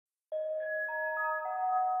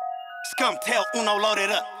Scum tell Uno load it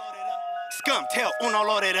up. Scum tell Uno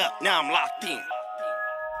load it up. Now I'm locked in.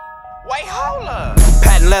 Wait, hold up.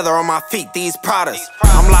 Patent leather on my feet, these Pradas.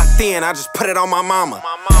 I'm locked in, I just put it on my mama.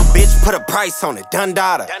 Bitch, put a price on it, done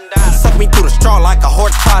data. Suck me through the straw like a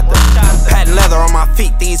Horchata. Patent leather on my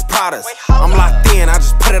feet, these Pradas. I'm locked in, I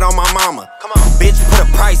just put it on my mama. Bitch, put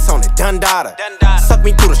a price on it, done data. Suck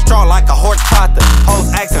me through the straw like a Horchata.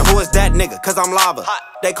 Hoes asking, who is that nigga? Cause I'm lava.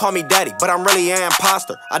 They call me daddy, but I'm really an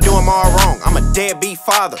imposter. I do them all wrong, I'm a deadbeat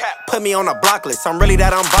father. Put me on a block list, I'm really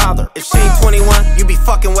that unbothered. If she ain't 21, you be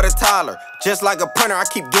fucking with a toddler. Just like a printer, I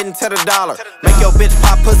keep getting to the dollar. Make your bitch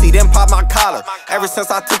pop pussy, then pop my collar. Ever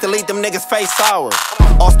since I took the lead, them niggas face sour.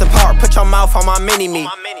 Austin Power, put your mouth on my mini-me.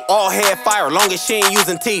 All head fire, long as she ain't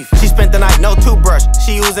using teeth. She spent the night, no toothbrush,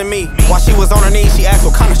 she using me. While she was on her knees, she asked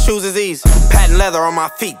what kind of shoes is these. Patent leather on my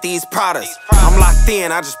feet, these Pradas. I'm locked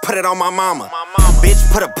in, I just put it on my mama.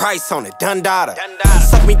 Bitch, put a price on it, done data.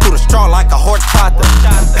 Suck me through the straw like a Horchata.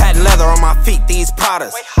 Patent leather on my feet, these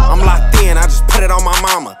Pradas. I'm locked in, I just put it on my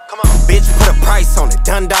mama. Bitch, put a price on it,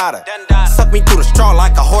 done data. Suck me through the straw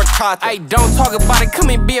like a Horchata. Hey, don't talk about it, come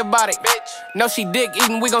and be about it. No, she dick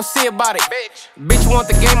eating, we gon' see about it. Bitch, want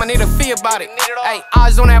the game, I need a fee about it. Hey,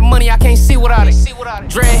 eyes on that money, I can't see without it.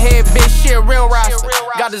 Dreadhead bitch, she a real roster.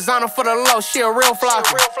 Got designer for the low, she a real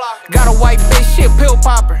flocker. Got a white bitch, she a pill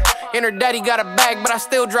popper. And her daddy got a bag, but I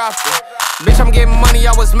still dropped it. Bitch, I'm getting money,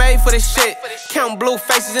 I was made for this shit. Counting blue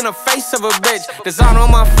faces in the face of a bitch. Designer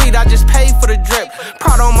on my feet, I just paid for the drip.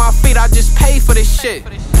 Prada on my feet, I just paid for this shit.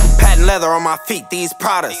 Patent leather on my feet, these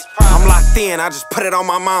Pradas. I'm locked in, I just put it on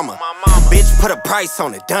my mama. Bitch, put a price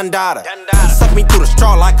on it, done data. Suck me through the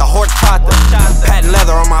straw like a Horchata. Patent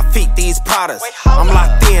leather on my feet, these Pradas. I'm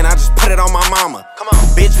locked in, I just put it on my mama.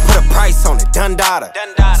 Bitch, put a price on it, done data.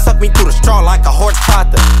 Suck me through the straw like a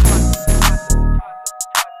Horchata.